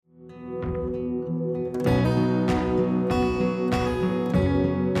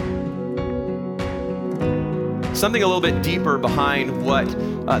something a little bit deeper behind what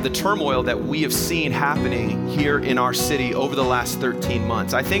the turmoil that we have seen happening here in our city over the last 13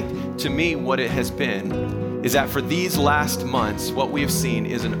 months. I think, to me, what it has been is that for these last months, what we have seen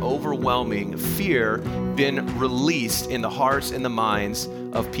is an overwhelming fear been released in the hearts and the minds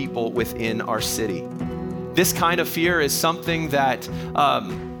of people within our city. This kind of fear is something that,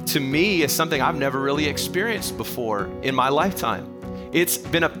 to me, is something I've never really experienced before in my lifetime. It's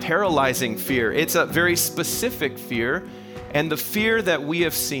been a paralyzing fear. It's a very specific fear. And the fear that we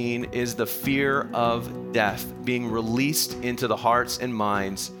have seen is the fear of death being released into the hearts and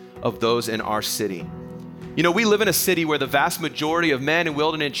minds of those in our city. You know, we live in a city where the vast majority of men and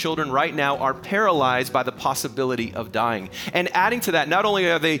women and children right now are paralyzed by the possibility of dying. And adding to that, not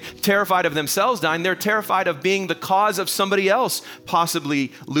only are they terrified of themselves dying, they're terrified of being the cause of somebody else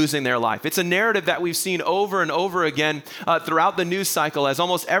possibly losing their life. It's a narrative that we've seen over and over again throughout the news cycle, as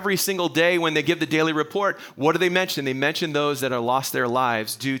almost every single day when they give the daily report, what do they mention? They mention those that have lost their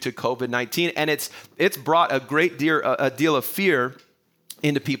lives due to COVID-19. And it's brought a great deal of fear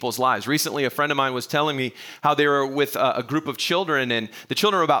into people's lives. Recently, a friend of mine was telling me how they were with a group of children, and the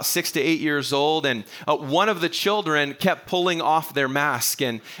children were about 6 to 8 years old, and one of the children kept pulling off their mask.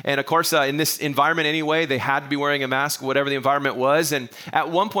 And of course, in this environment anyway, they had to be wearing a mask, whatever the environment was. And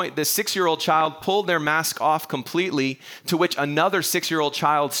at one point, the 6-year-old child pulled their mask off completely, to which another 6-year-old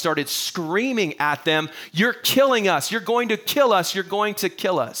child started screaming at them, "You're killing us. You're going to kill us. You're going to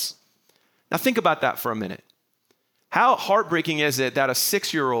kill us." Now think about that for a minute. How heartbreaking is it that a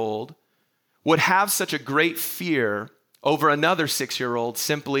 6-year-old would have such a great fear over another 6-year-old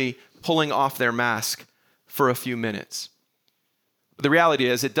simply pulling off their mask for a few minutes? The reality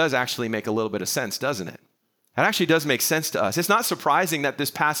is, it does actually make a little bit of sense, doesn't it? It actually does make sense to us. It's not surprising that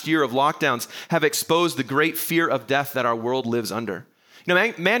this past year of lockdowns have exposed the great fear of death that our world lives under. You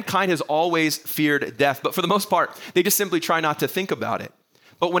know, mankind has always feared death, but for the most part, they just simply try not to think about it.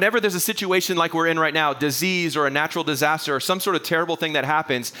 But whenever there's a situation like we're in right now, disease or a natural disaster or some sort of terrible thing that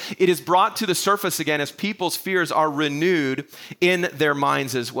happens, it is brought to the surface again as people's fears are renewed in their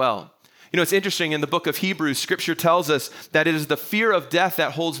minds as well. You know, it's interesting, in the book of Hebrews, Scripture tells us that it is the fear of death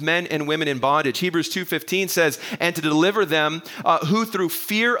that holds men and women in bondage. Hebrews 2:15 says, "And to deliver them who through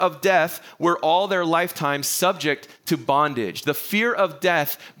fear of death were all their lifetime subject to bondage." The fear of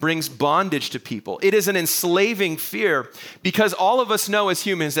death brings bondage to people. It is an enslaving fear because all of us know as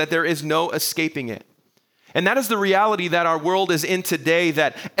humans that there is no escaping it. And that is the reality that our world is in today,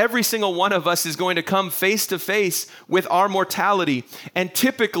 that every single one of us is going to come face to face with our mortality. And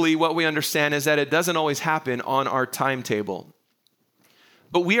typically what we understand is that it doesn't always happen on our timetable.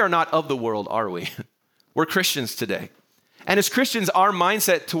 But we are not of the world, are we? We're Christians today. And as Christians, our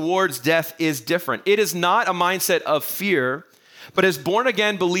mindset towards death is different. It is not a mindset of fear, but as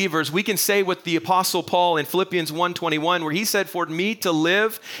born-again believers, we can say with the Apostle Paul in Philippians 1:21, where he said, "For me to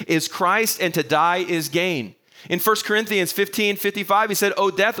live is Christ, and to die is gain." In 1 Corinthians 15:55, he said, "O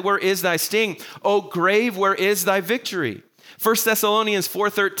death, where is thy sting? O grave, where is thy victory?" 1 Thessalonians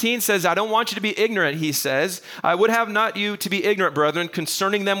 4:13 says, "I don't want you to be ignorant," he says. "I would have not you to be ignorant, brethren,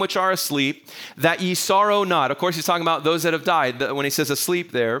 concerning them which are asleep, that ye sorrow not." Of course, he's talking about those that have died. When he says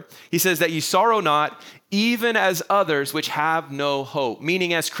asleep there, he says that ye sorrow not, even as others which have no hope.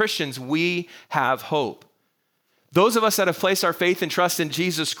 Meaning, as Christians, we have hope. Those of us that have placed our faith and trust in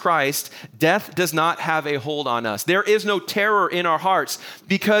Jesus Christ, death does not have a hold on us. There is no terror in our hearts,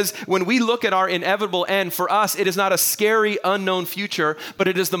 because when we look at our inevitable end, for us, it is not a scary, unknown future, but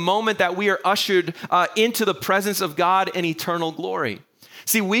it is the moment that we are ushered into the presence of God in eternal glory.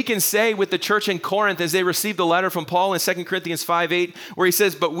 See, we can say with the church in Corinth as they received the letter from Paul in 2 Corinthians 5:8, where he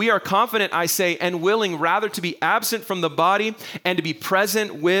says, "But we are confident, I say, and willing rather to be absent from the body and to be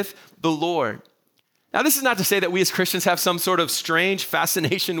present with the Lord." Now, this is not to say that we as Christians have some sort of strange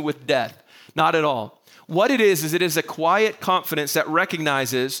fascination with death. Not at all. What it is it is a quiet confidence that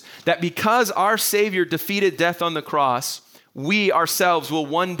recognizes that because our Savior defeated death on the cross, we ourselves will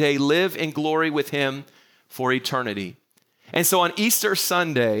one day live in glory with him for eternity. And so on Easter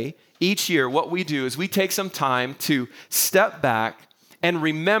Sunday, each year, what we do is we take some time to step back and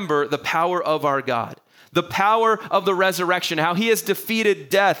remember the power of our God, the power of the resurrection, how he has defeated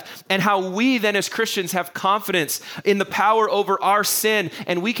death, and how we then as Christians have confidence in the power over our sin,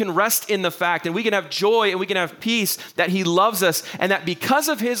 and we can rest in the fact, and we can have joy, and we can have peace that he loves us, and that because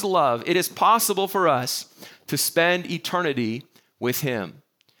of his love, it is possible for us to spend eternity with him.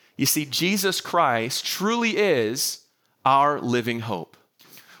 You see, Jesus Christ truly is our living hope.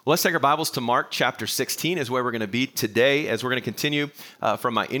 Well, let's take our Bibles to Mark chapter 16 is where we're going to be today as we're going to continue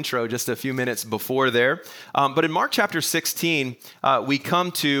from my intro just a few minutes before there. But in Mark chapter 16, we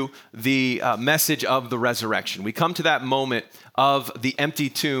come to the message of the resurrection. We come to that moment of the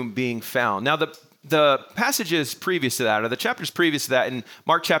empty tomb being found. Now, the passages previous to that, or the chapters previous to that, in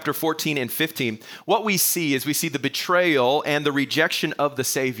Mark chapter 14 and 15, what we see is we see the betrayal and the rejection of the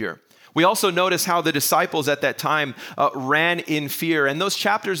Savior. We also notice how the disciples at that time ran in fear. And those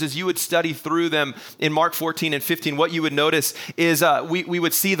chapters, as you would study through them in Mark 14 and 15, what you would notice is we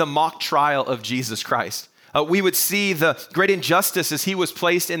would see the mock trial of Jesus Christ. We would see the great injustice as he was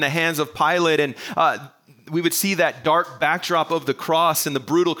placed in the hands of Pilate, and we would see that dark backdrop of the cross and the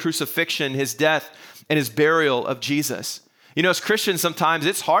brutal crucifixion, his death, and his burial of Jesus. You know, as Christians, sometimes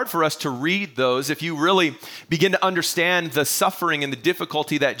it's hard for us to read those. If you really begin to understand the suffering and the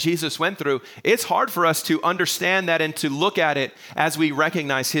difficulty that Jesus went through, it's hard for us to understand that and to look at it as we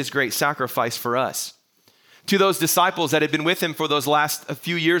recognize his great sacrifice for us. To those disciples that had been with him for those last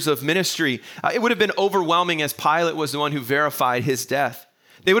few years of ministry, it would have been overwhelming as Pilate was the one who verified his death.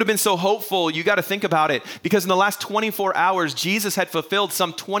 They would have been so hopeful. You got to think about it, because in the last 24 hours, Jesus had fulfilled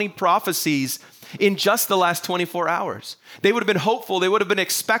some 20 prophecies in just the last 24 hours. They would have been hopeful. They would have been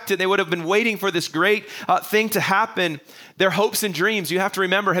expectant. They would have been waiting for this great thing to happen. Their hopes and dreams, you have to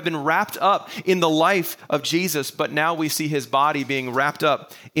remember, have been wrapped up in the life of Jesus, but now we see his body being wrapped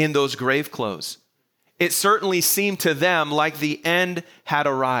up in those grave clothes. It certainly seemed to them like the end had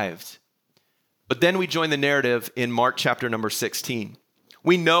arrived. But then we join the narrative in Mark chapter number 16.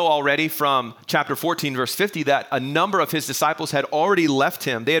 We know already from chapter 14, verse 50, that a number of his disciples had already left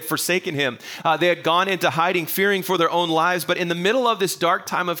him. They had forsaken him. They had gone into hiding, fearing for their own lives. But in the middle of this dark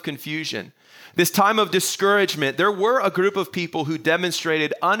time of confusion, this time of discouragement, there were a group of people who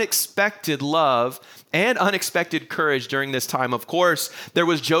demonstrated unexpected love and unexpected courage during this time. Of course, there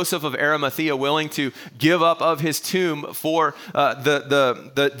was Joseph of Arimathea willing to give up of his tomb for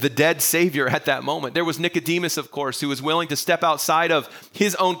the dead Savior at that moment. There was Nicodemus, of course, who was willing to step outside of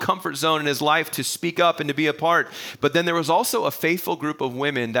his own comfort zone in his life to speak up and to be a part. But then there was also a faithful group of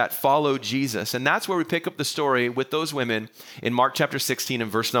women that followed Jesus. And that's where we pick up the story with those women in Mark chapter 16 and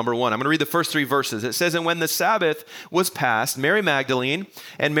verse number 1. I'm going to read the first 3 verses. It says, "And when the Sabbath was past, Mary Magdalene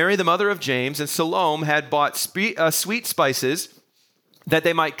and Mary the mother of James and Salome had bought sweet spices that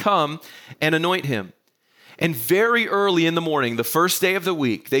they might come and anoint him. And very early in the morning, the first day of the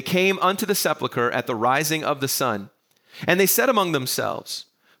week, they came unto the sepulchre at the rising of the sun. And they said among themselves,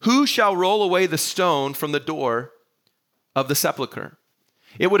 Who shall roll away the stone from the door of the sepulchre?"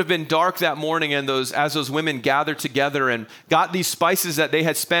 It would have been dark that morning, and as those women gathered together and got these spices that they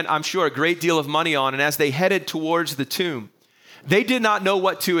had spent, I'm sure, a great deal of money on, and as they headed towards the tomb, they did not know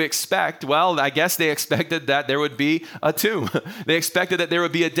what to expect. Well, I guess they expected that there would be a tomb. They expected that there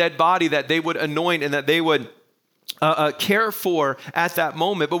would be a dead body that they would anoint and that they would care for at that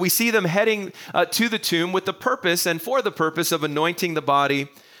moment. But we see them heading to the tomb with the purpose and for the purpose of anointing the body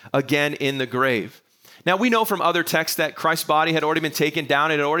again in the grave. Now, we know from other texts that Christ's body had already been taken down.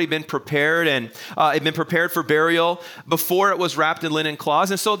 It had already been prepared, and it had been prepared for burial before it was wrapped in linen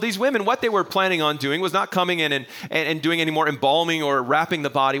cloths. And so these women, what they were planning on doing was not coming in and doing any more embalming or wrapping the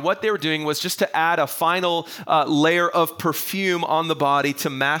body. What they were doing was just to add a final layer of perfume on the body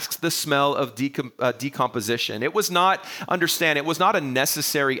to mask the smell of decomposition. It was not, it was not a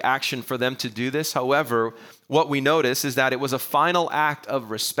necessary action for them to do this. However, what we notice is that it was a final act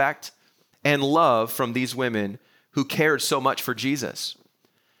of respect and love from these women who cared so much for Jesus.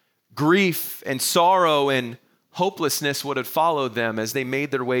 Grief and sorrow and hopelessness would have followed them as they made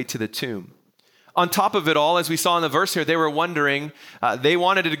their way to the tomb. On top of it all, as we saw in the verse here, they were wondering, they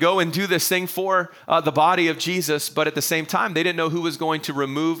wanted to go and do this thing for the body of Jesus, but at the same time, they didn't know who was going to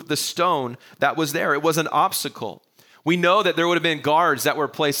remove the stone that was there. It was an obstacle. We know that there would have been guards that were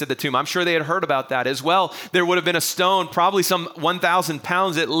placed at the tomb. I'm sure they had heard about that as well. There would have been a stone, probably some 1,000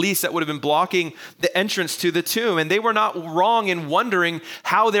 pounds at least, that would have been blocking the entrance to the tomb. And they were not wrong in wondering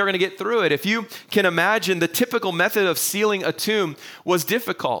how they were going to get through it. If you can imagine, the typical method of sealing a tomb was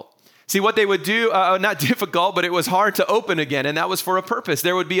difficult. See, what they would do, not difficult, but it was hard to open again, and that was for a purpose.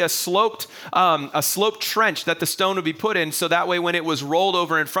 There would be a sloped trench that the stone would be put in, so that way when it was rolled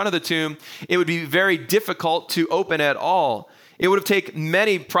over in front of the tomb, it would be very difficult to open at all. It would have taken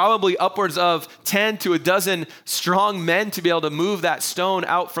many, probably upwards of 10 to a dozen strong men to be able to move that stone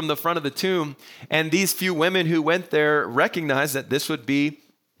out from the front of the tomb. And these few women who went there recognized that this would be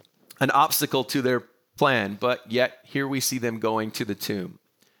an obstacle to their plan, but yet here we see them going to the tomb.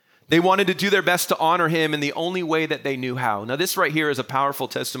 They wanted to do their best to honor him in the only way that they knew how. Now, this right here is a powerful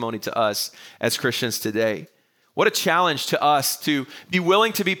testimony to us as Christians today. What a challenge to us to be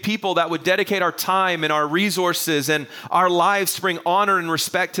willing to be people that would dedicate our time and our resources and our lives to bring honor and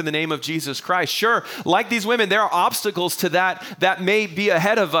respect to the name of Jesus Christ. Sure, like these women, there are obstacles to that may be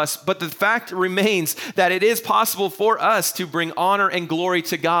ahead of us, but the fact remains that it is possible for us to bring honor and glory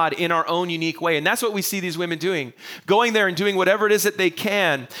to God in our own unique way. And that's what we see these women doing, going there and doing whatever it is that they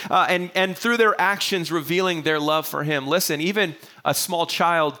can, and through their actions revealing their love for Him. Listen, even a small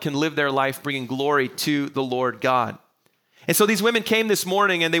child can live their life bringing glory to the Lord God. And so these women came this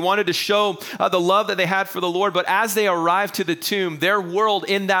morning and they wanted to show the love that they had for the Lord. But as they arrived to the tomb, their world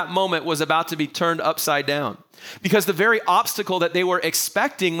in that moment was about to be turned upside down, because the very obstacle that they were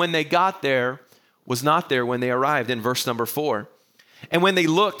expecting when they got there was not there when they arrived. In verse number 4, and when they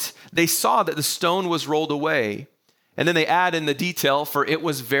looked, they saw that the stone was rolled away. And then they add in the detail, for it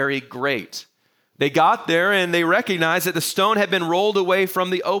was very great. They got there and they recognized that the stone had been rolled away from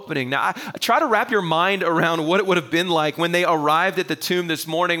the opening. Now, I try to wrap your mind around what it would have been like when they arrived at the tomb this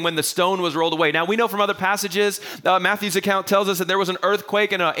morning when the stone was rolled away. Now, we know from other passages, Matthew's account tells us that there was an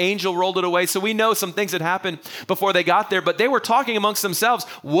earthquake and an angel rolled it away. So we know some things had happened before they got there, but they were talking amongst themselves.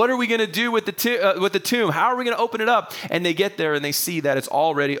 What are we going to do with the tomb? How are we going to open it up? And they get there and they see that it's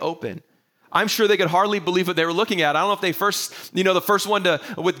already open. I'm sure they could hardly believe what they were looking at. I don't know if they the first one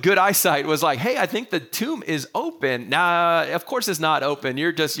with good eyesight was like, hey, I think the tomb is open. Nah, of course it's not open.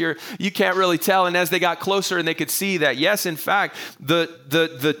 You can't really tell. And as they got closer and they could see that, yes, in fact,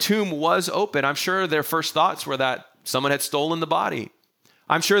 the tomb was open. I'm sure their first thoughts were that someone had stolen the body.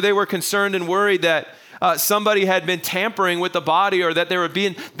 I'm sure they were concerned and worried that somebody had been tampering with the body, or that there had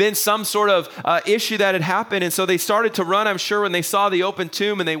been some sort of issue that had happened. And so they started to run, I'm sure, when they saw the open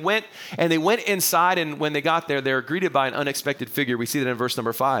tomb, and they went inside. And when they got there, they were greeted by an unexpected figure. We see that in verse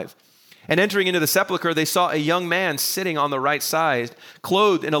number 5. And entering into the sepulcher, they saw a young man sitting on the right side,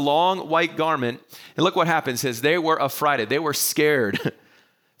 clothed in a long white garment. And look what happens is they were affrighted. They were scared.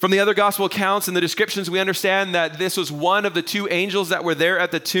 From the other gospel accounts and the descriptions, we understand that this was one of the two angels that were there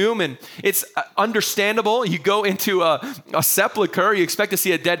at the tomb. And it's understandable. You go into a sepulcher, you expect to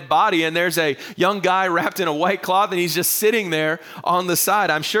see a dead body, and there's a young guy wrapped in a white cloth, and he's just sitting there on the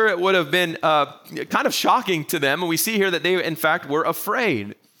side. I'm sure it would have been kind of shocking to them. And we see here that they, in fact, were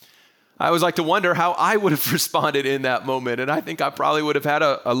afraid. I always like to wonder how I would have responded in that moment. And I think I probably would have had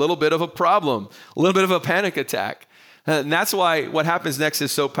a little bit of a problem, a little bit of a panic attack. And that's why what happens next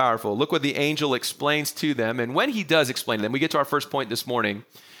is so powerful. Look what the angel explains to them. And when he does explain to them, we get to our first point this morning,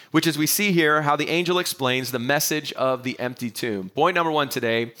 which is we see here how the angel explains the message of the empty tomb. Point number 1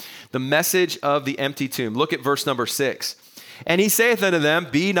 today, the message of the empty tomb. Look at verse number 6. And he saith unto them,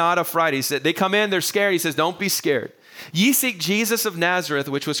 be not affrighted. He said, they come in, they're scared. He says, don't be scared. Ye seek Jesus of Nazareth,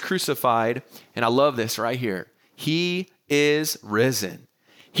 which was crucified. And I love this right here. He is risen.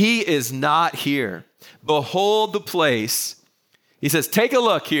 He is not here. Behold the place. He says, take a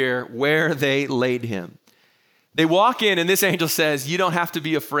look here where they laid him. They walk in and this angel says, you don't have to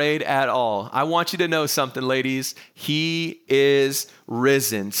be afraid at all. I want you to know something, ladies. He is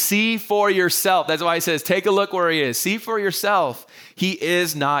risen. See for yourself. That's why he says, take a look where he is. See for yourself. He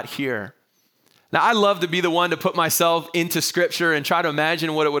is not here. Now, I love to be the one to put myself into scripture and try to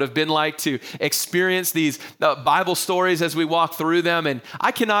imagine what it would have been like to experience these Bible stories as we walk through them. And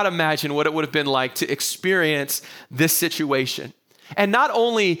I cannot imagine what it would have been like to experience this situation. And not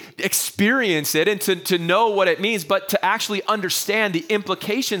only experience it and to know what it means, but to actually understand the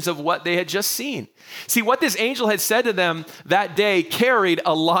implications of what they had just seen. See, what this angel had said to them that day carried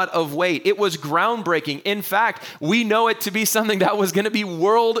a lot of weight. It was groundbreaking. In fact, we know it to be something that was going to be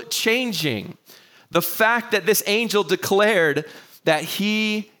world-changing. The fact that this angel declared that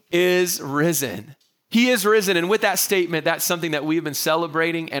he is risen. He is risen. And with that statement, that's something that we've been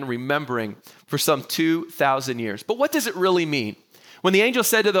celebrating and remembering for some 2,000 years. But what does it really mean? When the angel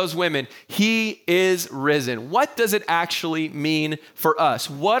said to those women, he is risen, what does it actually mean for us?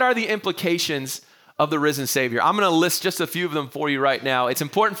 What are the implications of the risen Savior? I'm going to list just a few of them for you right now. It's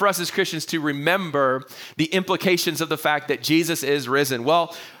important for us as Christians to remember the implications of the fact that Jesus is risen.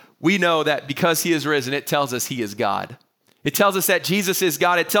 Well, we know that because he is risen, it tells us he is God. It tells us that Jesus is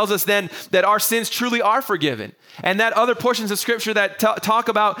God. It tells us then that our sins truly are forgiven. And that other portions of scripture that talk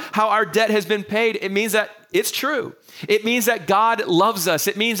about how our debt has been paid, it means that it's true. It means that God loves us.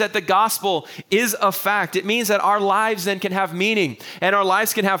 It means that the gospel is a fact. It means that our lives then can have meaning and our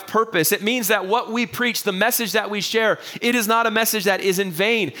lives can have purpose. It means that what we preach, the message that we share, it is not a message that is in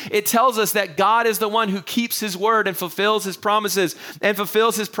vain. It tells us that God is the one who keeps his word and fulfills his promises and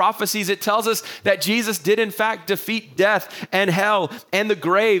fulfills his prophecies. It tells us that Jesus did in fact defeat death and hell and the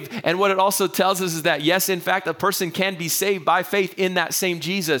grave. And what it also tells us is that yes, in fact, a person can be saved by faith in that same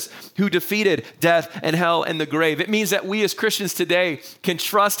Jesus who defeated death and hell hell, and the grave. It means that we as Christians today can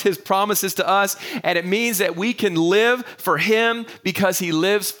trust his promises to us, and it means that we can live for him because he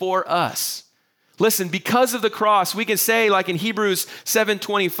lives for us. Listen, because of the cross, we can say, like in Hebrews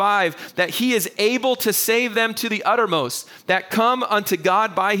 7:25, that he is able to save them to the uttermost, that come unto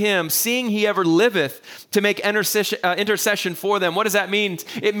God by him, seeing he ever liveth to make intercession for them. What does that mean?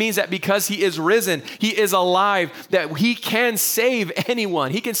 It means that because he is risen, he is alive, that he can save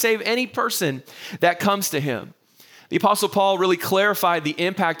anyone. He can save any person that comes to him. The Apostle Paul really clarified the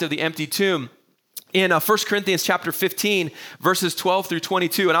impact of the empty tomb in 1 Corinthians chapter 15, verses 12 through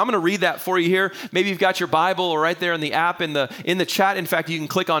 22. And I'm going to read that for you here. Maybe you've got your Bible or right there in the app, in the chat. In fact, you can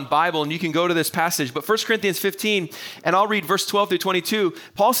click on Bible and you can go to this passage. But 1 Corinthians 15, and I'll read verse 12 through 22.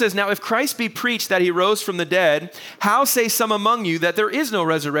 Paul says, "Now if Christ be preached that he rose from the dead, how say some among you that there is no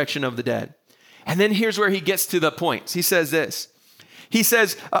resurrection of the dead?" And then here's where he gets to the point. He says this. He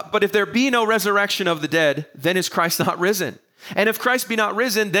says, "But if there be no resurrection of the dead, then is Christ not risen? And if Christ be not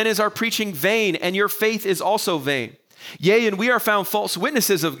risen, then is our preaching vain, and your faith is also vain. Yea, and we are found false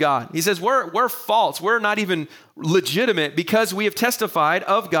witnesses of God." He says, we're false. We're not even legitimate, because we have testified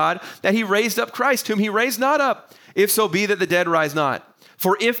of God that he raised up Christ, whom he raised not up, if so be that the dead rise not.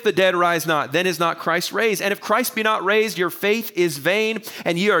 For if the dead rise not, then is not Christ raised. And if Christ be not raised, your faith is vain,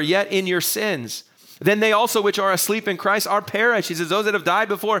 and ye are yet in your sins. Then they also which are asleep in Christ are perished. He says, those that have died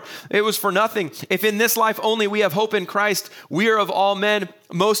before, it was for nothing. If in this life only we have hope in Christ, we are of all men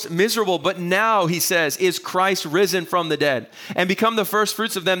most miserable. But now, he says, is Christ risen from the dead and become the first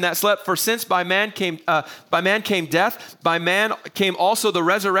fruits of them that slept. For since by man came death, by man came also the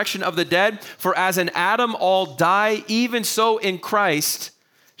resurrection of the dead. For as in Adam all die, even so in Christ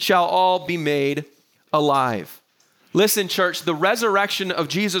shall all be made alive. Listen, church, the resurrection of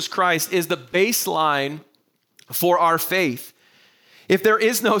Jesus Christ is the baseline for our faith. If there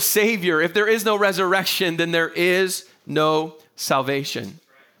is no Savior, if there is no resurrection, then there is no salvation.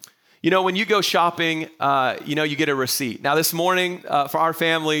 You know, when you go shopping, you get a receipt. Now, this morning, for our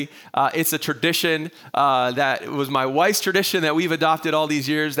family, it's a tradition that was my wife's tradition that we've adopted all these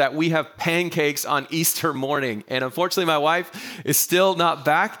years, that we have pancakes on Easter morning. And unfortunately, my wife is still not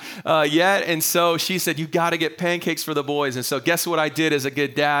back yet. And so she said, you got to get pancakes for the boys. And so guess what I did as a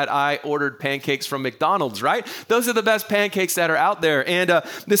good dad? I ordered pancakes from McDonald's, right? Those are the best pancakes that are out there. And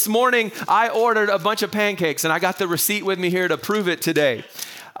this morning, I ordered a bunch of pancakes, and I got the receipt with me here to prove it today.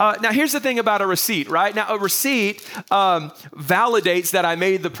 Now, here's the thing about a receipt, right? Now, a receipt validates that I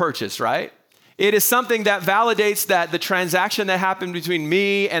made the purchase, right? It is something that validates that the transaction that happened between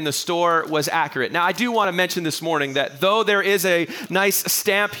me and the store was accurate. Now, I do want to mention this morning that though there is a nice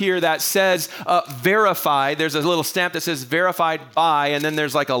stamp here that says verified, there's a little stamp that says verified by, and then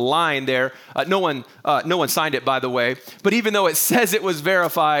there's like a line there. No one signed it, by the way. But even though it says it was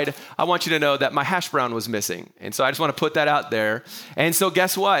verified, I want you to know that my hash brown was missing. And so I just want to put that out there. And so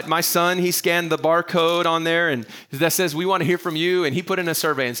guess what? My son, he scanned the barcode on there, and that says, we want to hear from you. And he put in a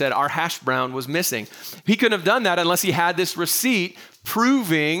survey and said, our hash brown was missing. He couldn't have done that unless he had this receipt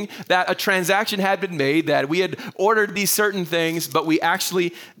proving that a transaction had been made, that we had ordered these certain things, but we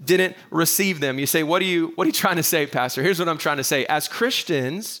actually didn't receive them. You say, what are you trying to say, Pastor? Here's what I'm trying to say. As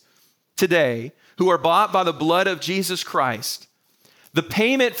Christians today, who are bought by the blood of Jesus Christ, the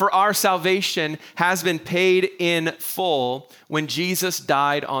payment for our salvation has been paid in full when Jesus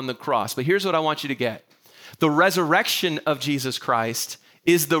died on the cross. But here's what I want you to get. The resurrection of Jesus Christ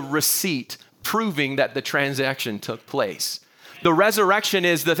is the receipt proving that the transaction took place. The resurrection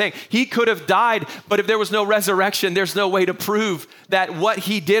is the thing. He could have died, but if there was no resurrection, there's no way to prove that what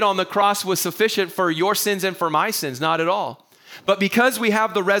he did on the cross was sufficient for your sins and for my sins, not at all. But because we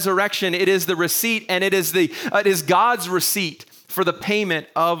have the resurrection, it is the receipt, and it is God's receipt for the payment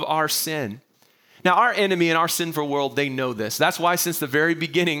of our sin. Now, our enemy in our sinful world, they know this. That's why since the very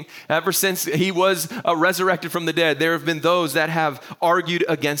beginning, ever since he was resurrected from the dead, there have been those that have argued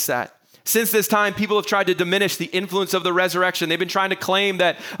against that. Since this time, people have tried to diminish the influence of the resurrection. They've been trying to claim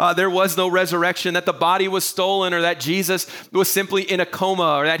that there was no resurrection, that the body was stolen, or that Jesus was simply in a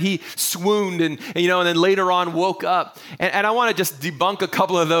coma, or that he swooned and then later on woke up. And I want to just debunk a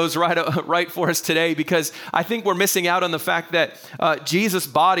couple of those right for us today, because I think we're missing out on the fact that Jesus'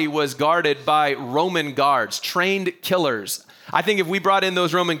 body was guarded by Roman guards, trained killers. I think if we brought in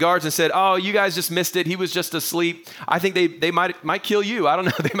those Roman guards and said, oh, you guys just missed it, he was just asleep, I think they might kill you. I don't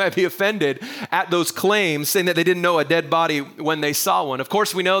know. They might be offended at those claims, saying that they didn't know a dead body when they saw one. Of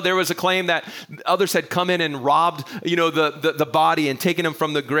course, we know there was a claim that others had come in and robbed, the body and taken him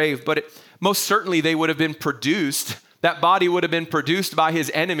from the grave. But most certainly they would have been produced That body would have been produced by his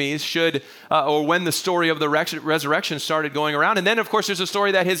enemies or when the story of the resurrection started going around. And then, of course, there's a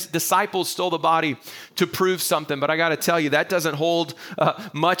story that his disciples stole the body to prove something. But I got to tell you, that doesn't hold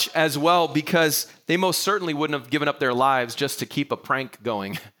much as well, because they most certainly wouldn't have given up their lives just to keep a prank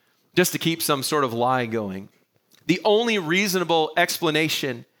going, just to keep some sort of lie going. The only reasonable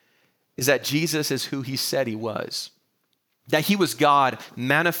explanation is that Jesus is who he said he was. That he was God,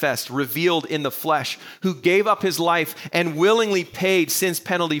 manifest, revealed in the flesh, who gave up his life and willingly paid sin's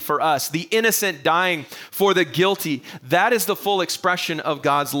penalty for us, the innocent dying for the guilty. That is the full expression of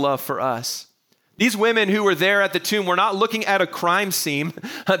God's love for us. These women who were there at the tomb were not looking at a crime scene.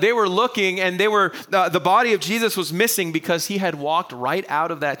 They were looking, and the body of Jesus was missing because he had walked right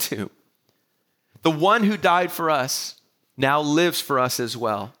out of that tomb. The one who died for us now lives for us as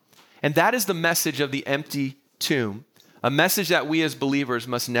well. And that is the message of the empty tomb. A message that we as believers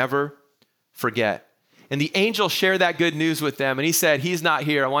must never forget. And the angel shared that good news with them, and he said, he's not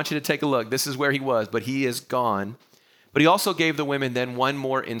here. I want you to take a look. This is where he was, but he is gone. But he also gave the women then one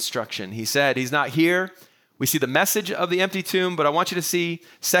more instruction. He said, he's not here. We see the message of the empty tomb, but I want you to see,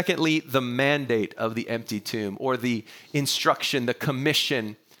 secondly, the mandate of the empty tomb, or the instruction, the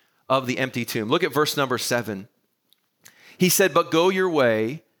commission of the empty tomb. Look at verse number 7. He said, but go your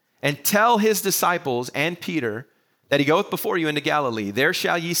way and tell his disciples and Peter that he goeth before you into Galilee. There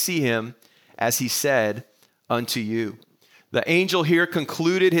shall ye see him, as he said unto you. The angel here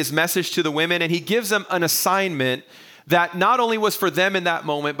concluded his message to the women, and he gives them an assignment that not only was for them in that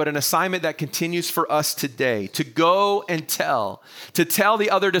moment, but an assignment that continues for us today, to go and to tell the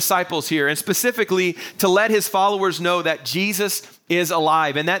other disciples here, and specifically to let his followers know that Jesus is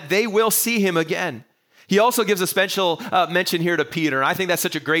alive and that they will see him again. He also gives a special mention here to Peter. And I think that's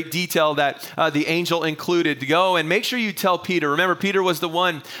such a great detail that the angel included. To go and make sure you tell Peter. Remember, Peter was the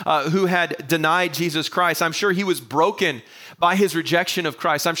one who had denied Jesus Christ. I'm sure he was broken by his rejection of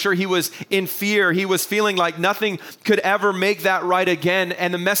Christ. I'm sure he was in fear. He was feeling like nothing could ever make that right again.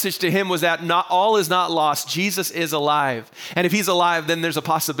 And the message to him was that not all is not lost. Jesus is alive. And if he's alive, then there's a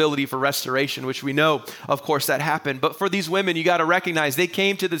possibility for restoration, which we know, of course, that happened. But for these women, you got to recognize they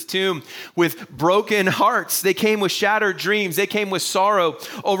came to this tomb with broken hearts. They came with shattered dreams. They came with sorrow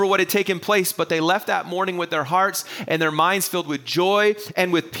over what had taken place, but they left that morning with their hearts and their minds filled with joy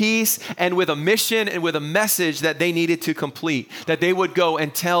and with peace and with a mission and with a message that they needed to complete, that they would go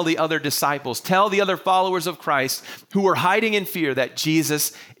and tell the other disciples, tell the other followers of Christ who were hiding in fear that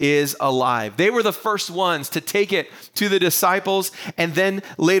Jesus is alive. They were the first ones to take it to the disciples and then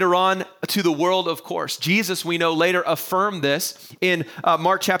later on to the world, of course. Jesus, we know, later affirmed this in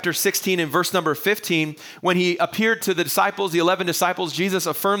Mark chapter 16 and verse number 15. When he appeared to the disciples, the 11 disciples, Jesus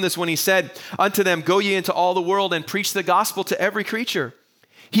affirmed this when he said unto them, go ye into all the world and preach the gospel to every creature.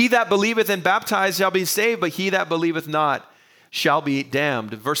 He that believeth and baptized shall be saved, but he that believeth not shall be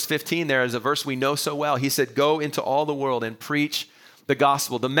damned. Verse 15 there is a verse we know so well. He said, go into all the world and preach the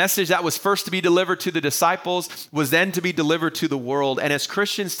gospel. The message that was first to be delivered to the disciples was then to be delivered to the world. And as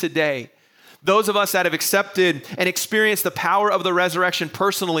Christians today, those of us that have accepted and experienced the power of the resurrection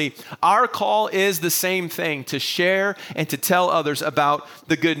personally, our call is the same thing, to share and to tell others about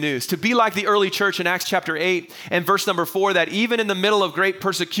the good news. To be like the early church in Acts chapter 8 and verse number 4, that even in the middle of great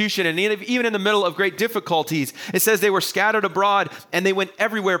persecution and even in the middle of great difficulties, it says they were scattered abroad and they went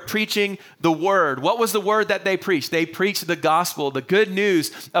everywhere preaching the word. What was the word that they preached? They preached the gospel, the good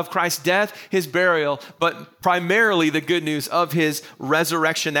news of Christ's death, his burial, but primarily the good news of his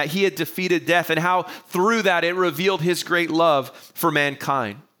resurrection, that he had defeated death, and how through that it revealed his great love for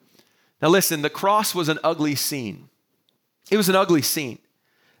mankind. Now listen, the cross was an ugly scene. It was an ugly scene,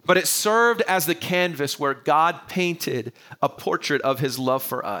 but it served as the canvas where God painted a portrait of his love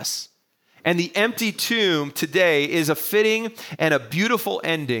for us. And the empty tomb today is a fitting and a beautiful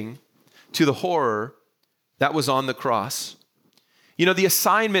ending to the horror that was on the cross. You know, the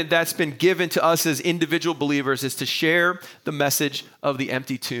assignment that's been given to us as individual believers is to share the message of the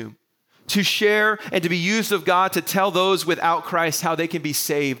empty tomb, to share and to be used of God to tell those without Christ how they can be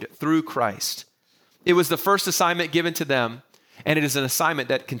saved through Christ. It was the first assignment given to them, and it is an assignment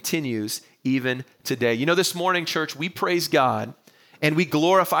that continues even today. You know, this morning, church, we praise God and we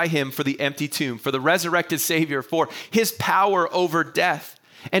glorify him for the empty tomb, for the resurrected Savior, for his power over death.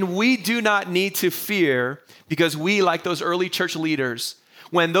 And we do not need to fear, because we, like those early church leaders,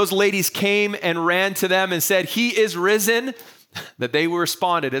 when those ladies came and ran to them and said, he is risen, that they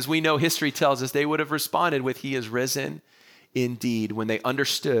responded, as we know history tells us, they would have responded with, he is risen indeed, when they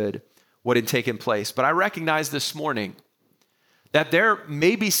understood what had taken place. But I recognize this morning that there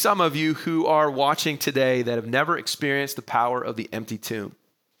may be some of you who are watching today that have never experienced the power of the empty tomb.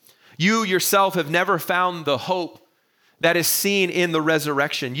 You yourself have never found the hope that is seen in the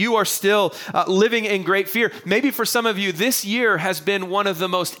resurrection. You are still living in great fear. Maybe for some of you, this year has been one of the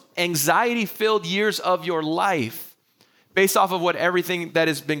most anxiety-filled years of your life based off of everything that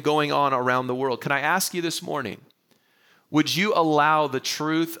has been going on around the world. Can I ask you this morning, would you allow the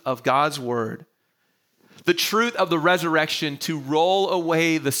truth of God's word, the truth of the resurrection, to roll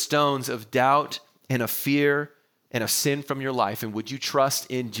away the stones of doubt and of fear and of sin from your life? And would you trust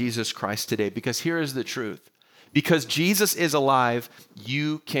in Jesus Christ today? Because here is the truth. Because Jesus is alive,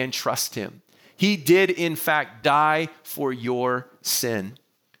 you can trust him. He did, in fact, die for your sin.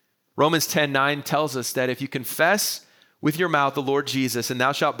 Romans 10:9 tells us that if you confess with your mouth the Lord Jesus, and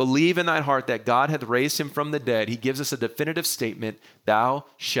thou shalt believe in thine heart that God hath raised him from the dead, he gives us a definitive statement, thou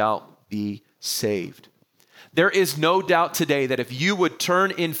shalt be saved. There is no doubt today that if you would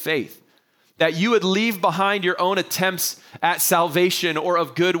turn in faith, that you would leave behind your own attempts at salvation or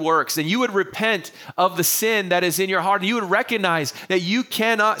of good works, and you would repent of the sin that is in your heart, and you would recognize that you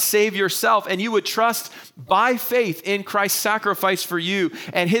cannot save yourself, and you would trust by faith in Christ's sacrifice for you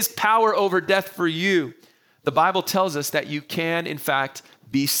and his power over death for you. The Bible tells us that you can, in fact,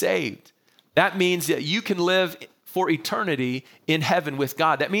 be saved. That means that you can live for eternity in heaven with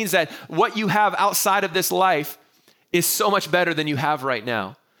God. That means that what you have outside of this life is so much better than you have right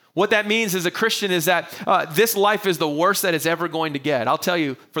now. What that means as a Christian is that this life is the worst that it's ever going to get. I'll tell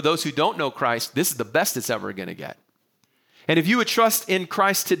you, for those who don't know Christ, this is the best it's ever going to get. And if you would trust in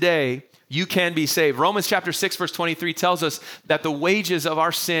Christ today, you can be saved. Romans chapter 6, verse 23 tells us that the wages of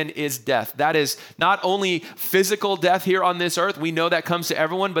our sin is death. That is not only physical death here on this earth. We know that comes to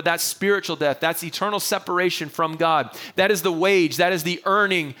everyone, but that's spiritual death. That's eternal separation from God. That is the wage. That is the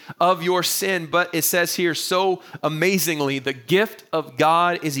earning of your sin. But it says here so amazingly, the gift of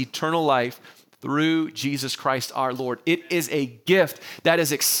God is eternal life through Jesus Christ our Lord. It is a gift that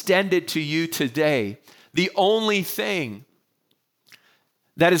is extended to you today. The only thing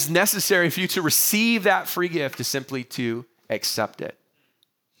that is necessary for you to receive that free gift is simply to accept it,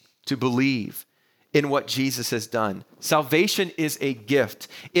 to believe in what Jesus has done. Salvation is a gift.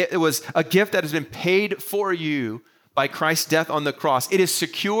 It was a gift that has been paid for you by Christ's death on the cross. It is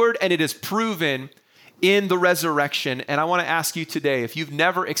secured and it is proven in the resurrection. And I want to ask you today, if you've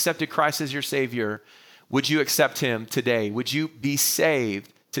never accepted Christ as your Savior, would you accept him today? Would you be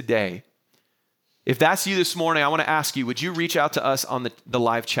saved today? If that's you this morning, I want to ask you, would you reach out to us on the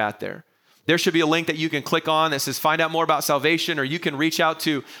live chat there? There should be a link that you can click on that says find out more about salvation, or you can reach out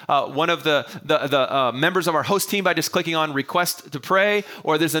to one of the members of our host team by just clicking on request to pray,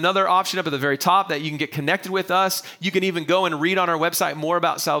 or there's another option up at the very top that you can get connected with us. You can even go and read on our website more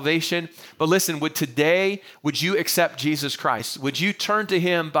about salvation. But listen, would you accept Jesus Christ? Would you turn to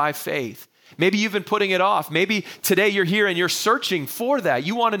him by faith? Maybe you've been putting it off. Maybe today you're here and you're searching for that.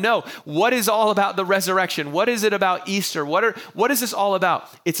 You want to know, what is all about the resurrection? What is it about Easter? What is this all about?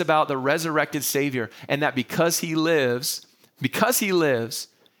 It's about the resurrected Savior, and that because he lives,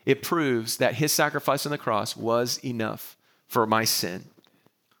 it proves that his sacrifice on the cross was enough for my sin.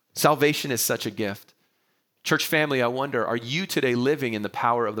 Salvation is such a gift. Church family, I wonder, are you today living in the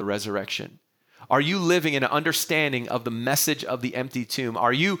power of the resurrection? Are you living in an understanding of the message of the empty tomb?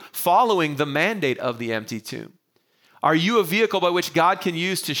 Are you following the mandate of the empty tomb? Are you a vehicle by which God can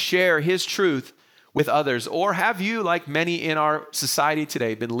use to share his truth with others? Or have you, like many in our society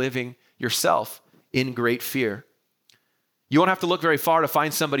today, been living yourself in great fear? You won't have to look very far to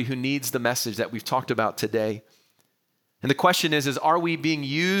find somebody who needs the message that we've talked about today. And the question is are we being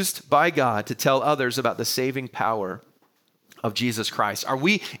used by God to tell others about the saving power of Jesus Christ? Are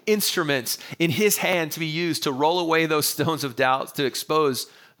we instruments in his hand to be used to roll away those stones of doubt, to expose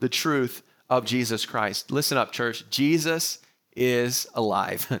the truth of Jesus Christ? Listen up, church. Jesus is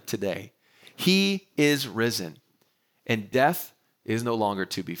alive today. He is risen, and death is no longer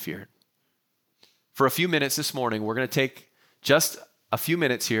to be feared. For a few minutes this morning, we're going to take just a few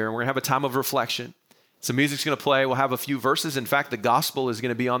minutes here, and we're going to have a time of reflection. Some music's going to play. We'll have a few verses. In fact, the gospel is going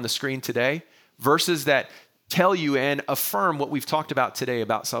to be on the screen today. Verses that tell you and affirm what we've talked about today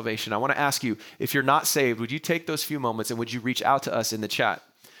about salvation. I want to ask you, if you're not saved, would you take those few moments and would you reach out to us in the chat?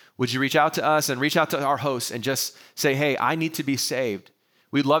 Would you reach out to us and reach out to our hosts and just say, hey, I need to be saved?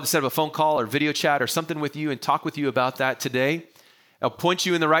 We'd love to set up a phone call or video chat or something with you and talk with you about that today. I'll point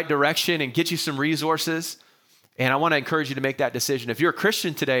you in the right direction and get you some resources. And I want to encourage you to make that decision. If you're a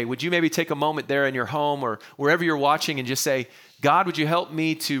Christian today, would you maybe take a moment there in your home or wherever you're watching and just say, God, would you help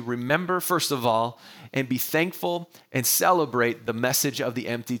me to remember, first of all, and be thankful and celebrate the message of the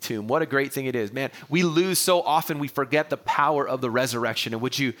empty tomb. What a great thing it is. Man, we lose so often, we forget the power of the resurrection. And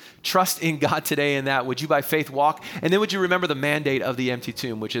would you trust in God today in that? Would you by faith walk? And then would you remember the mandate of the empty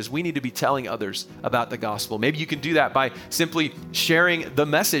tomb, which is we need to be telling others about the gospel. Maybe you can do that by simply sharing the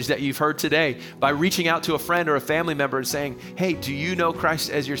message that you've heard today, by reaching out to a friend or a family member and saying, hey, do you know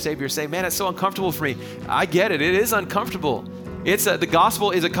Christ as your Savior? Say, man, it's so uncomfortable for me. I get it. It is uncomfortable. The gospel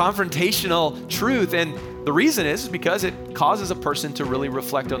is a confrontational truth, and the reason is because it causes a person to really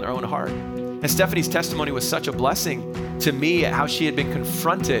reflect on their own heart. And Stephanie's testimony was such a blessing to me at how she had been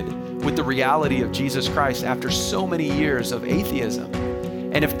confronted with the reality of Jesus Christ after so many years of atheism.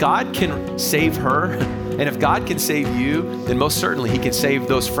 And if God can save her, and if God can save you, then most certainly he can save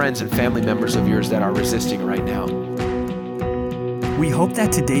those friends and family members of yours that are resisting right now. We hope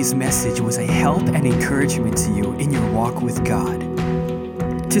that today's message was a help and encouragement to you in your walk with God.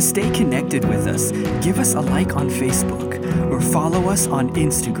 To stay connected with us, give us a like on Facebook or follow us on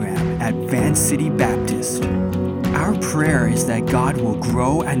Instagram at Van City Baptist. Our prayer is that God will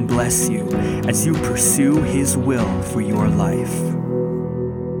grow and bless you as you pursue His will for your life.